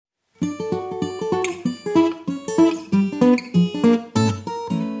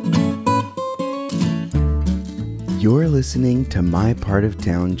You're listening to My Part of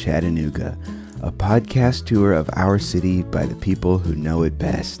Town, Chattanooga, a podcast tour of our city by the people who know it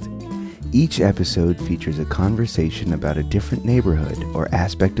best. Each episode features a conversation about a different neighborhood or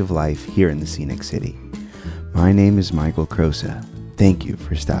aspect of life here in the scenic city. My name is Michael Crosa. Thank you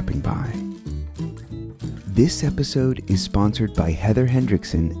for stopping by. This episode is sponsored by Heather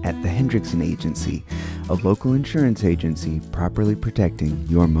Hendrickson at the Hendrickson Agency, a local insurance agency properly protecting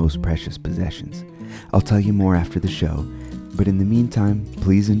your most precious possessions. I'll tell you more after the show, but in the meantime,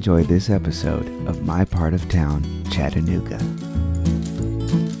 please enjoy this episode of My Part of Town, Chattanooga.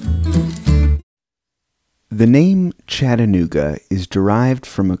 The name Chattanooga is derived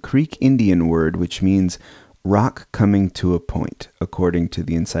from a Creek Indian word which means rock coming to a point, according to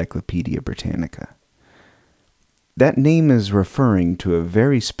the Encyclopedia Britannica. That name is referring to a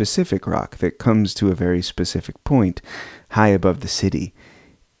very specific rock that comes to a very specific point high above the city.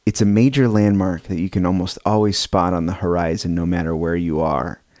 It's a major landmark that you can almost always spot on the horizon no matter where you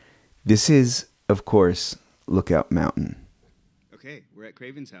are. This is, of course, Lookout Mountain. Okay, we're at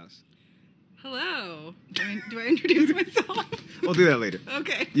Cravens House. Hello. Do I introduce myself? We'll do that later.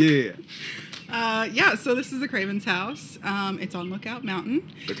 Okay. Yeah. So this is the Cravens House. It's on Lookout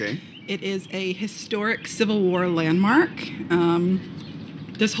Mountain. Okay. It is a historic Civil War landmark.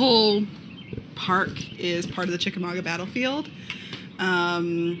 This whole park is part of the Chickamauga battlefield.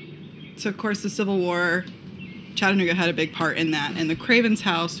 So, of course, the Civil War, Chattanooga had a big part in that. And the Cravens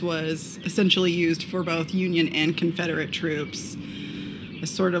House was essentially used for both Union and Confederate troops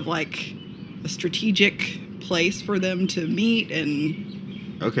as sort of like a strategic place for them to meet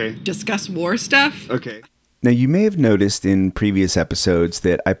and discuss war stuff. Okay. Now, you may have noticed in previous episodes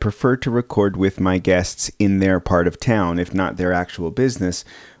that I prefer to record with my guests in their part of town, if not their actual business,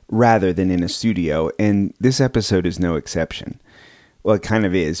 rather than in a studio, and this episode is no exception. Well, it kind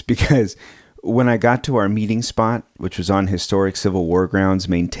of is, because when I got to our meeting spot, which was on historic Civil War grounds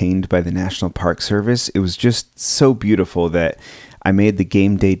maintained by the National Park Service, it was just so beautiful that I made the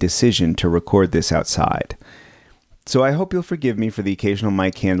game day decision to record this outside. So I hope you'll forgive me for the occasional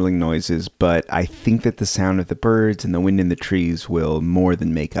mic handling noises, but I think that the sound of the birds and the wind in the trees will more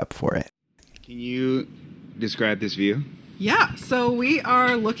than make up for it. Can you describe this view? Yeah, so we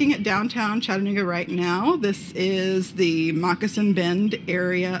are looking at downtown Chattanooga right now. This is the Moccasin Bend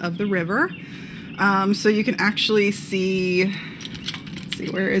area of the river. So you can actually see, let's see,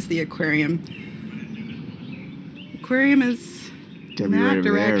 where is the aquarium? Aquarium is in that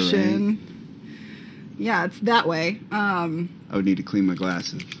direction. There, right? Yeah, it's that way. I would need to clean my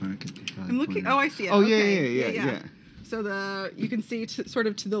glasses. I'm looking. Oh, I see it. Oh, okay. Yeah. So you can see sort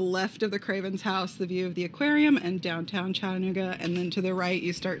of to the left of the Cravens House, the view of the aquarium and downtown Chattanooga, and then to the right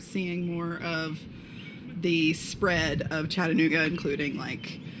you start seeing more of the spread of Chattanooga, including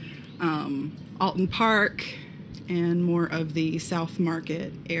like Alton Park and more of the South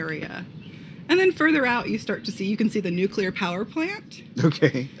Market area. And then further out you can see the nuclear power plant.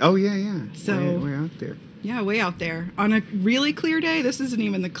 Okay. Oh, yeah. So way out there. Yeah, way out there. On a really clear day, this isn't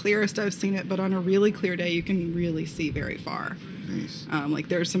even the clearest I've seen it, but on a really clear day, you can really see very far. Nice. Like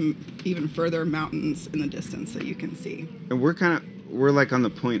there's some even further mountains in the distance that you can see. And we're like on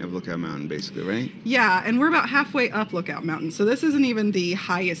the point of Lookout Mountain, basically, right? Yeah, and we're about halfway up Lookout Mountain, so this isn't even the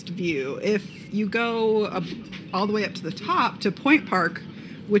highest view. If you go all the way up to the top to Point Park,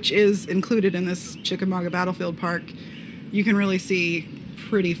 which is included in this Chickamauga Battlefield Park, you can really see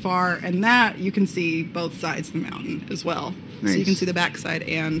pretty far, and that you can see both sides of the mountain as well. Nice. So you can see the backside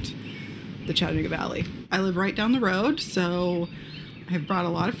and the Chattanooga Valley. I live right down the road, so I've brought a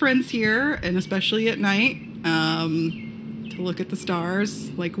lot of friends here, and especially at night, to look at the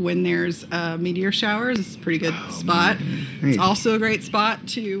stars. Like when there's meteor showers, it's a pretty good spot. Nice. It's also a great spot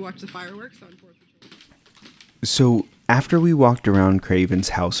to watch the fireworks on 4th of July. So after we walked around Craven's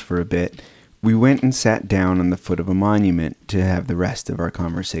house for a bit, we went and sat down on the foot of a monument to have the rest of our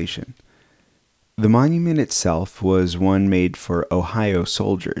conversation. The monument itself was one made for Ohio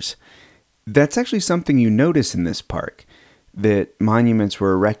soldiers. That's actually something you notice in this park, that monuments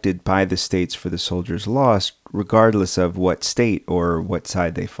were erected by the states for the soldiers lost, regardless of what state or what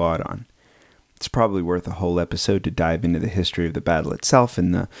side they fought on. It's probably worth a whole episode to dive into the history of the battle itself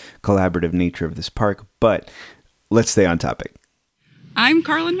and the collaborative nature of this park, but let's stay on topic. I'm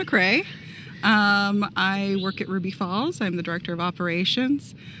Carlin McRae. I work at Ruby Falls. I'm the director of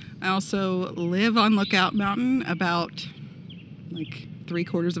operations. I also live on Lookout Mountain, about like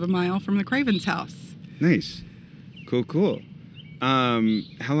 3/4 of a mile from the Cravens House. Nice. Cool. How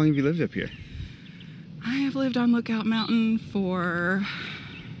long have you lived up here? I have lived on Lookout Mountain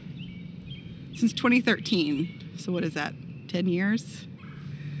since 2013. So what is that, 10 years?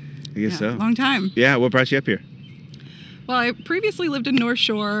 I guess so. Long time. Yeah, what brought you up here? Well, I previously lived in North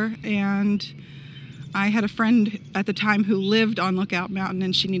Shore, and I had a friend at the time who lived on Lookout Mountain,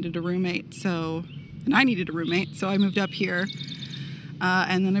 and she needed a roommate, and I needed a roommate, so I moved up here,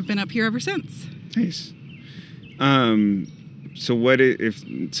 and then I've been up here ever since. Nice. So if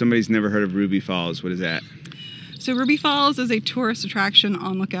somebody's never heard of Ruby Falls, what is that? So Ruby Falls is a tourist attraction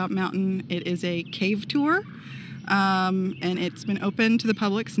on Lookout Mountain. It is a cave tour, and it's been open to the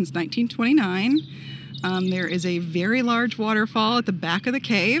public since 1929. There is a very large waterfall at the back of the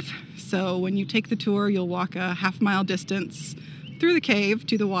cave. So when you take the tour, you'll walk a half-mile distance through the cave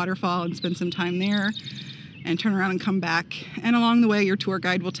to the waterfall and spend some time there and turn around and come back. And along the way, your tour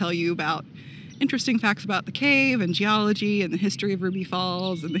guide will tell you about interesting facts about the cave and geology and the history of Ruby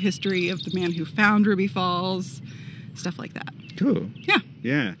Falls and the history of the man who found Ruby Falls, stuff like that. Cool. Yeah.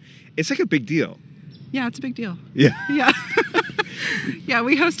 Yeah. It's like a big deal. Yeah, it's a big deal. Yeah. Yeah. Yeah,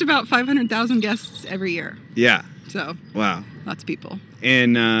 we host about 500,000 guests every year. Yeah. So, wow. Lots of people.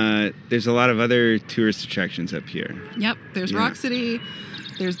 And there's a lot of other tourist attractions up here. Yep. There's Rock City.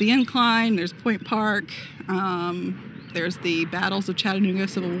 There's the Incline. There's Point Park. There's the Battles of Chattanooga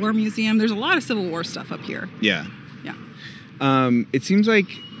Civil War Museum. There's a lot of Civil War stuff up here. Yeah. Yeah. It seems like,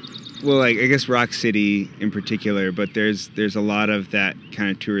 well, like I guess Rock City in particular, but there's a lot of that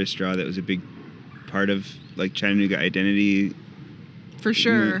kind of tourist draw that was a big part of like Chattanooga identity. For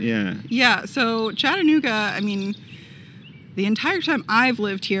sure. Yeah. Yeah. So Chattanooga, I mean, the entire time I've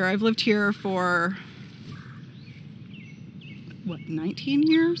lived here for, 19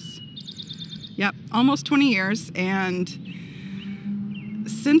 years? Yep, almost 20 years. And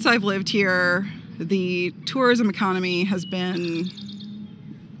since I've lived here, the tourism economy has been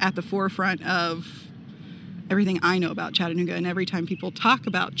at the forefront of everything I know about Chattanooga. And every time people talk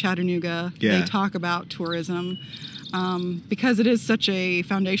about Chattanooga, they talk about tourism. Because it is such a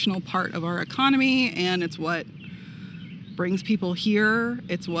foundational part of our economy, and it's what brings people here.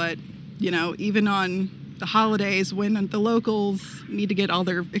 It's what, even on the holidays when the locals need to get all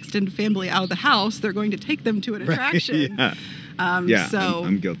their extended family out of the house, they're going to take them to an attraction. Yeah. So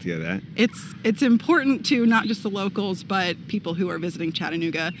I'm guilty of that. It's important to not just the locals, but people who are visiting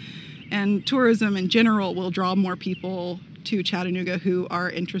Chattanooga. And tourism in general will draw more people to Chattanooga who are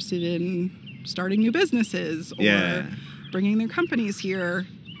interested in starting new businesses or bringing their companies here,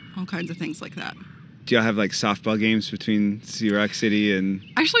 all kinds of things like that. Do y'all have like softball games between Rock City and...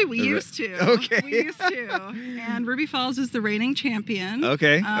 Actually, we used to. Okay. We used to. And Ruby Falls is the reigning champion.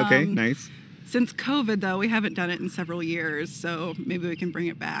 Okay, nice. Since COVID, though, we haven't done it in several years, so maybe we can bring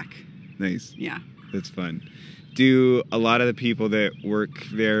it back. Nice. Yeah. That's fun. Do a lot of the people that work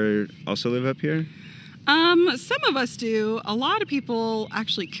there also live up here? Some of us do. A lot of people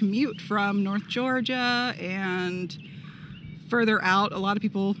actually commute from North Georgia and further out. A lot of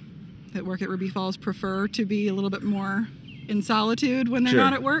people that work at Ruby Falls prefer to be a little bit more in solitude when they're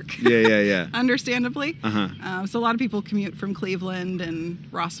not at work. Yeah. Understandably. Uh-huh. So a lot of people commute from Cleveland and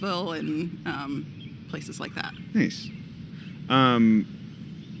Rossville and places like that. Nice.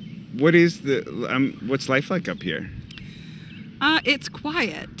 What's life like up here? It's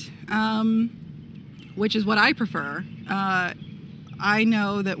quiet, which is what I prefer. I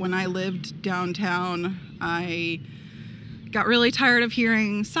know that when I lived downtown, I got really tired of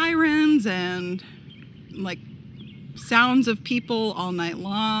hearing sirens and like sounds of people all night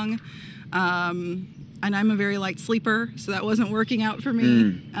long. And I'm a very light sleeper, so that wasn't working out for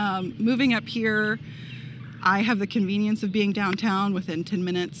me. Moving up here, I have the convenience of being downtown within 10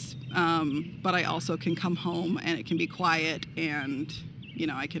 minutes, but I also can come home and it can be quiet and,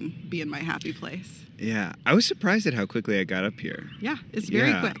 I can be in my happy place. Yeah. I was surprised at how quickly I got up here. Yeah, it's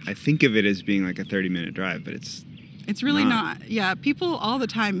very quick. I think of it as being like a 30-minute drive, but it's really not. Yeah, people all the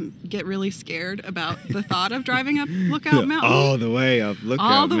time get really scared about the thought of driving up Lookout Mountain. All the way up Lookout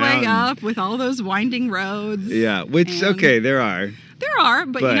Mountain. All the way up with all those winding roads. Yeah, which, okay, there are. There are,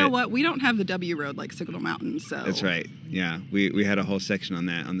 but you know what? We don't have the W road like Signal Mountain, so... That's right. Yeah, we had a whole section on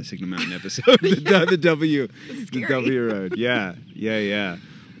that on the Signal Mountain episode. the W road. Yeah.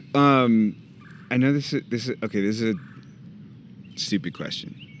 I know this is a stupid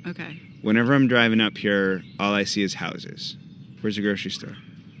question. Okay. Whenever I'm driving up here, all I see is houses. Where's the grocery store?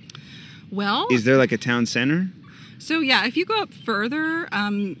 Well... Is there like a town center? So yeah, if you go up further,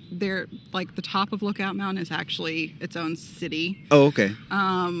 there, like the top of Lookout Mountain is actually its own city. Oh, okay.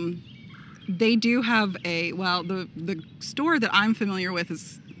 They do have the store that I'm familiar with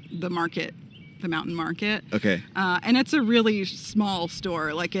is the market, the Mountain Market. Okay. And it's a really small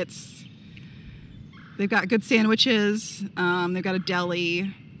store. Like they've got good sandwiches. They've got a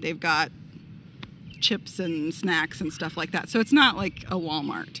deli. They've got chips and snacks and stuff like that. So it's not like a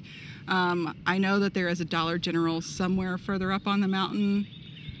Walmart. I know that there is a Dollar General somewhere further up on the mountain,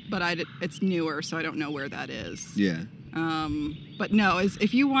 but it's newer, so I don't know where that is. Yeah. But no,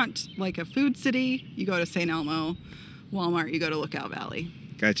 if you want like a food city, you go to St. Elmo. Walmart, you go to Lookout Valley.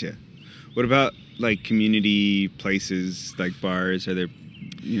 Gotcha. What about like community places, like bars? Are there,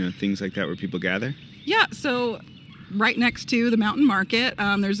 things like that where people gather? Yeah, so right next to the mountain market,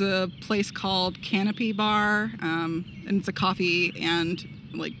 there's a place called Canopy Bar, and it's a coffee and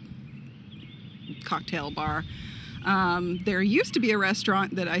like cocktail bar. There used to be a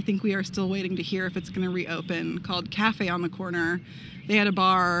restaurant that I think we are still waiting to hear if it's going to reopen, called Cafe on the Corner. They had a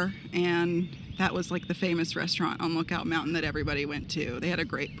bar, and that was like the famous restaurant on Lookout Mountain that everybody went to. They had a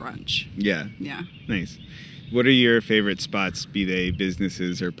great brunch. Yeah. Yeah. Nice. What are your favorite spots, be they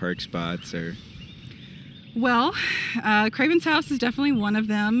businesses or park spots or? Well, Cravens House is definitely one of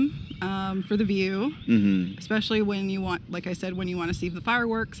them for the view, especially when you want, like I said, when you want to see the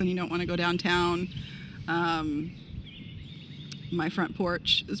fireworks and you don't want to go downtown. My front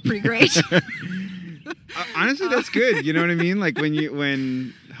porch is pretty great. Honestly, that's good. You know what I mean? Like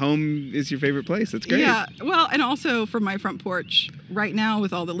when home is your favorite place. That's great. Yeah. Well, and also from my front porch right now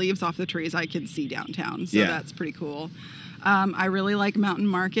with all the leaves off the trees, I can see downtown. So that's pretty cool. I really like Mountain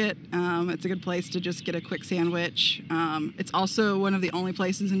Market. It's a good place to just get a quick sandwich. It's also one of the only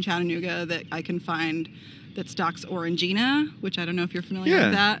places in Chattanooga that I can find that stocks Orangina, which I don't know if you're familiar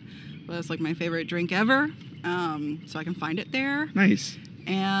with that. But it's like my favorite drink ever. So I can find it there. Nice.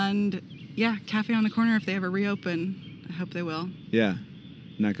 And yeah, Cafe on the Corner, if they ever reopen, I hope they will. Yeah.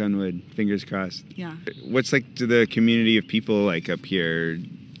 Knock on wood. Fingers crossed. Yeah. What's like to the community of people like up here?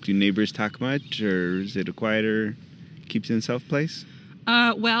 Do neighbors talk much, or is it a quieter, keeps to itself place?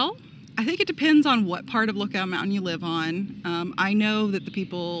 Well, I think it depends on what part of Lookout Mountain you live on. I know that the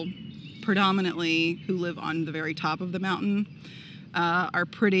people predominantly who live on the very top of the mountain are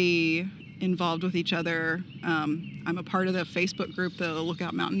pretty involved with each other. I'm a part of the Facebook group, the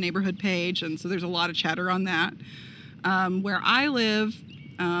Lookout Mountain neighborhood page, and so there's a lot of chatter on that. Where I live,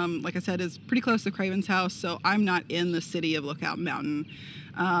 like I said, is pretty close to Cravens House, so I'm not in the city of Lookout Mountain.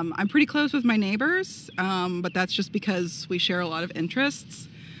 I'm pretty close with my neighbors, but that's just because we share a lot of interests.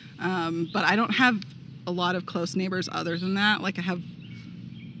 But I don't have a lot of close neighbors other than that. Like I have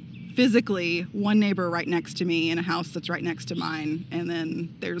physically one neighbor right next to me in a house that's right next to mine, and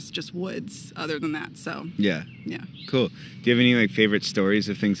then there's just woods other than that. So yeah. Cool. Do you have any like favorite stories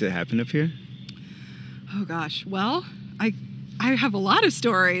of things that happen up here? Oh gosh, well, I have a lot of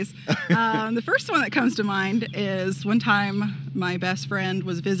stories. The first one that comes to mind is one time my best friend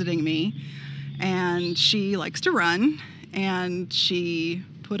was visiting me, and she likes to run, and she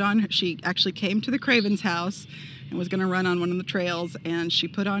actually came to the Cravens House and was going to run on one of the trails, and she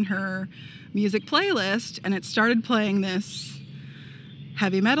put on her music playlist, and it started playing this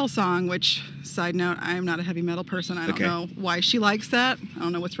heavy metal song, which, side note, I am not a heavy metal person. I don't know why she likes that. I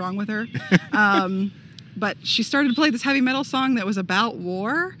don't know what's wrong with her. But she started to play this heavy metal song that was about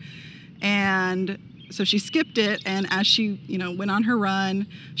war, and so she skipped it, and as she, went on her run,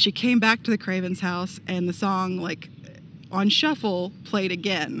 she came back to the Cravens House, and the song, like, on shuffle, played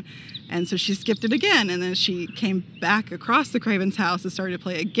again. And so she skipped it again, and then she came back across the Cravens House and started to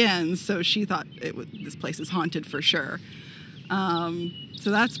play again, so she thought this place is haunted for sure.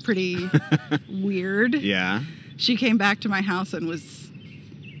 So that's pretty weird. Yeah. She came back to my house and was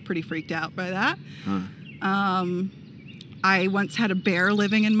pretty freaked out by that. Huh. I once had a bear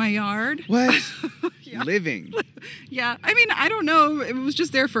living in my yard. What? Yeah. Living? Yeah. I mean, I don't know. It was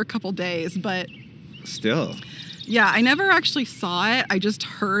just there for a couple days, but... Still. Yeah, I never actually saw it. I just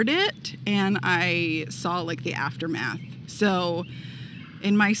heard it, and I saw, like, the aftermath. So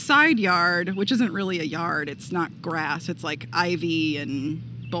in my side yard, which isn't really a yard, it's not grass, it's like ivy and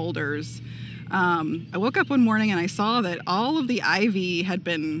boulders, I woke up one morning and I saw that all of the ivy had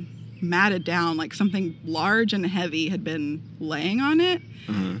been matted down, like something large and heavy had been laying on it.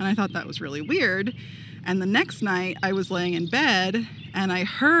 And I thought that was really weird. And the next night I was laying in bed and I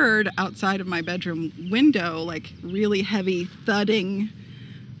heard outside of my bedroom window like really heavy thudding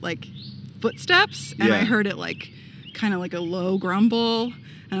like footsteps, and I heard it like kind of like a low grumble,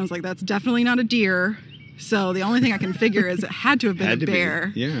 and I was like, that's definitely not a deer. So the only thing I can figure is it had to have been a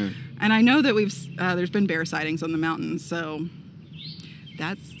bear. Yeah. And I know that there's been bear sightings on the mountains, so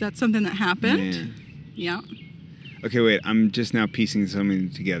that's something that happened. Man. Yeah. Okay, wait. I'm just now piecing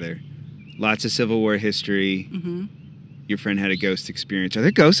something together. Lots of Civil War history. Mm-hmm. Your friend had a ghost experience. Are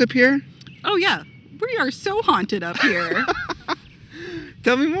there ghosts up here? Oh, yeah. We are so haunted up here.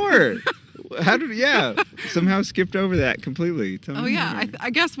 Tell me more. somehow skipped over that completely. Tell Oh me yeah, more. I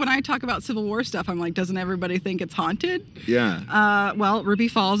guess when I talk about Civil War stuff, I'm like, doesn't everybody think it's haunted? Yeah. Well, Ruby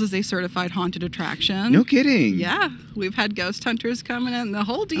Falls is a certified haunted attraction. No kidding. Yeah, we've had ghost hunters come in and the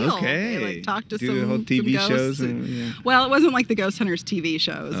whole deal. Okay. They like talk to Do some the whole TV some shows. ghosts. Yeah. Well, it wasn't like the Ghost Hunters TV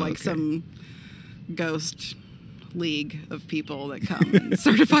show. It was like okay. some ghost league of people that come and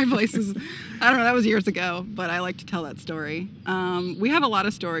certify places. I don't know. That was years ago, but I like to tell that story. We have a lot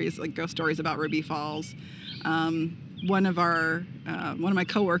of stories, like ghost stories about Ruby Falls. One of my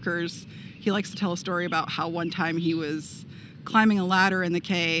coworkers, he likes to tell a story about how one time he was climbing a ladder in the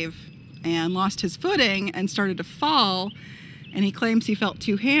cave and lost his footing and started to fall. And he claims he felt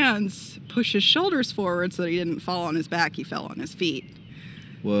two hands push his shoulders forward so that he didn't fall on his back. He fell on his feet.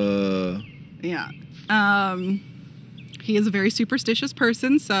 Whoa. Yeah. He is a very superstitious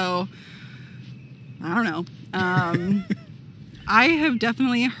person, so I don't know. I have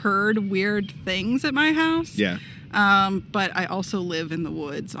definitely heard weird things at my house. Yeah. But I also live in the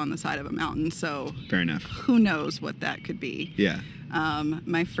woods on the side of a mountain, so Fair enough. who knows what that could be. Yeah.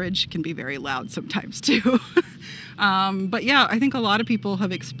 My fridge can be very loud sometimes too. But yeah, I think a lot of people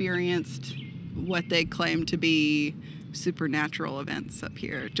have experienced what they claim to be supernatural events up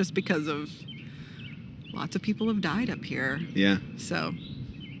here just because of lots of people have died up here. Yeah. So.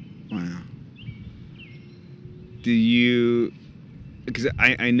 Wow. Do you... Because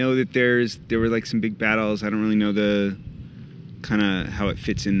I know that there were like some big battles. I don't really know the kind of how it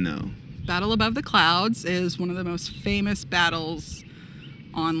fits in though. Battle Above the Clouds is one of the most famous battles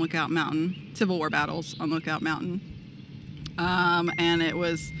on Lookout Mountain, Civil War battles on Lookout Mountain. And it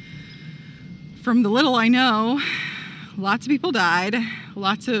was, from the little I know, lots of people died.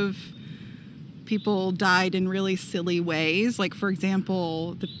 Lots of people died in really silly ways. Like, for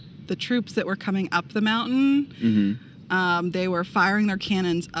example, the troops that were coming up the mountain, they were firing their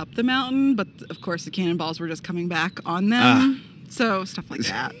cannons up the mountain, but of course the cannonballs were just coming back on them. So stuff like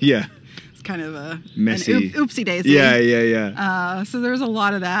that. Yeah. It's kind of a messy. an oopsie daisy. Yeah. So there's a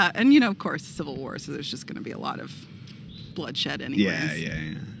lot of that, and of course, the Civil War. So there's just going to be a lot of bloodshed, anyways.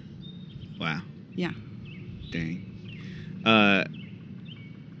 Yeah. Wow. Yeah. Dang.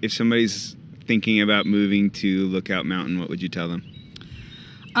 If somebody's thinking about moving to Lookout Mountain, what would you tell them?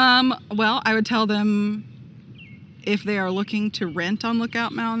 Well, I would tell them if they are looking to rent on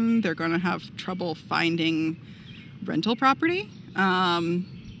Lookout Mountain, they're going to have trouble finding rental property.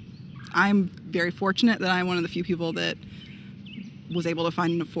 I'm very fortunate that I'm one of the few people that was able to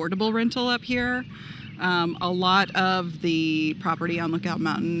find an affordable rental up here. A lot of the property on Lookout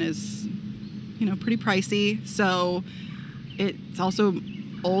Mountain is, pretty pricey. So it's also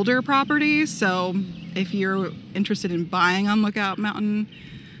older property. So if you're interested in buying on Lookout Mountain,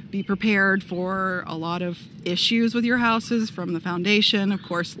 be prepared for a lot of issues with your houses from the foundation. Of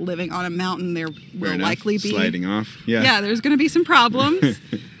course, living on a mountain, there will likely be sliding off. Yeah, there's going to be some problems.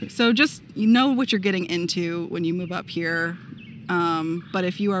 So just know what you're getting into when you move up here. But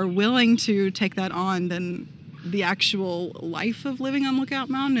if you are willing to take that on, then the actual life of living on Lookout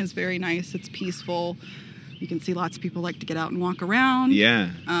Mountain is very nice. It's peaceful. You can see lots of people like to get out and walk around.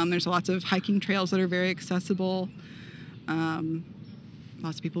 Yeah. There's lots of hiking trails that are very accessible.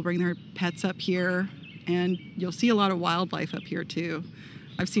 Lots of people bring their pets up here, and you'll see a lot of wildlife up here too.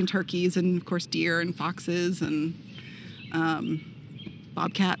 I've seen turkeys and, of course, deer and foxes and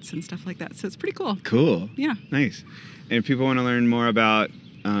bobcats and stuff like that. So it's pretty cool. Cool. Yeah. Nice. And if people want to learn more about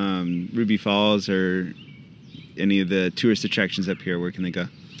Ruby Falls or any of the tourist attractions up here, where can they go?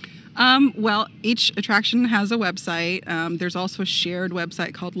 Well, each attraction has a website. There's also a shared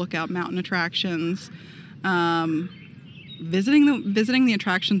website called Lookout Mountain Attractions. Visiting the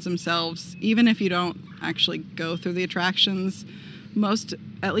attractions themselves, even if you don't actually go through the attractions,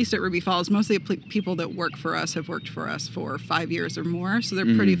 at least at Ruby Falls, most of the people that work for us have worked for us for 5 years or more, so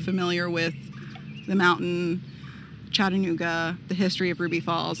they're pretty familiar with the mountain, Chattanooga, the history of Ruby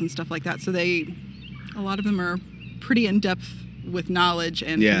Falls and stuff like that. So a lot of them are pretty in-depth with knowledge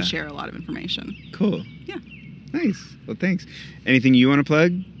and can share a lot of information. Cool. Yeah. Nice. Well, thanks. Anything you want to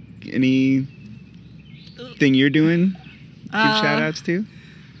plug? Anything you're doing? Give shout outs to?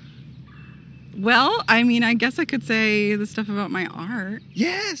 Well, I guess I could say the stuff about my art.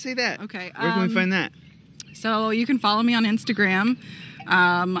 Yeah, say that. Okay. Where can we find that? So you can follow me on Instagram.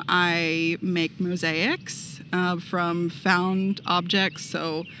 I make mosaics from found objects,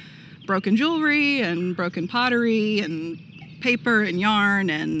 so broken jewelry and broken pottery and paper and yarn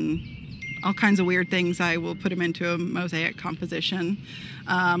and all kinds of weird things. I will put them into a mosaic composition.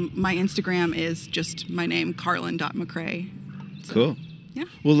 My Instagram is just my name, Carlin.McCrae. So, cool. Yeah.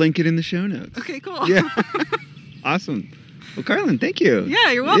 We'll link it in the show notes. Okay, cool. Yeah. Awesome. Well, Carlin, thank you.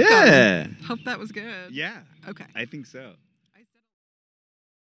 Yeah, you're welcome. Yeah. Hope that was good. Yeah. Okay. I think so.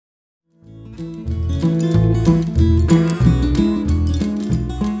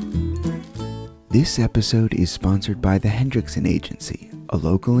 This episode is sponsored by the Hendrickson Agency, a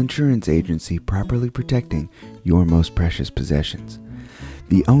local insurance agency properly protecting your most precious possessions.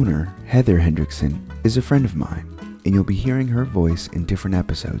 The owner, Heather Hendrickson, is a friend of mine, and you'll be hearing her voice in different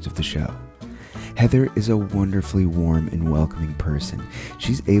episodes of the show. Heather is a wonderfully warm and welcoming person.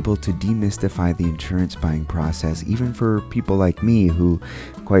 She's able to demystify the insurance buying process, even for people like me who,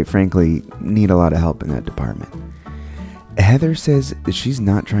 quite frankly, need a lot of help in that department. Heather says that she's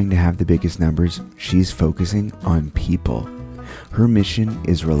not trying to have the biggest numbers, she's focusing on people. Her mission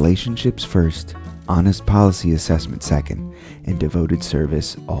is relationships first, honest policy assessment second, and devoted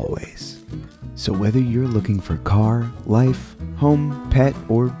service always. So whether you're looking for car, life, home, pet,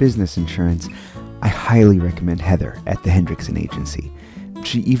 or business insurance, I highly recommend Heather at the Hendrickson Agency.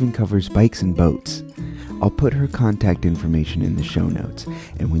 She even covers bikes and boats. I'll put her contact information in the show notes,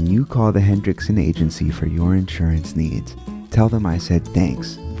 and when you call the Hendrickson Agency for your insurance needs, tell them I said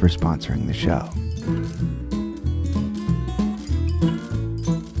thanks for sponsoring the show.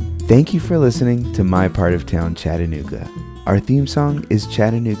 Thank you for listening to My Part of Town Chattanooga. Our theme song is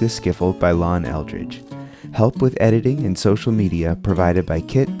Chattanooga Skiffle by Lon Eldridge. Help with editing and social media provided by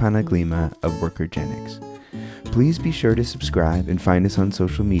Kit Panaglima of Workergenics. Please be sure to subscribe and find us on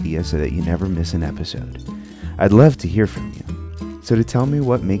social media so that you never miss an episode. I'd love to hear from you. So to tell me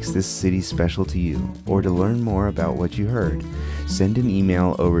what makes this city special to you, or to learn more about what you heard, send an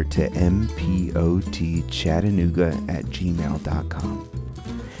email over to mpotchattanooga@gmail.com.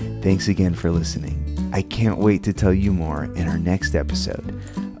 Thanks again for listening. I can't wait to tell you more in our next episode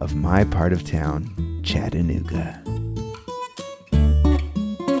of My Part of Town, Chattanooga.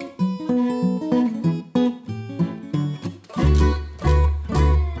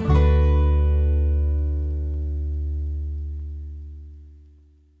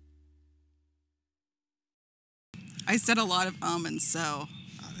 I said a lot of and so.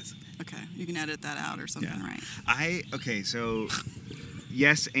 Okay, you can edit that out or something, right? Okay, so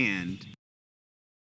yes and.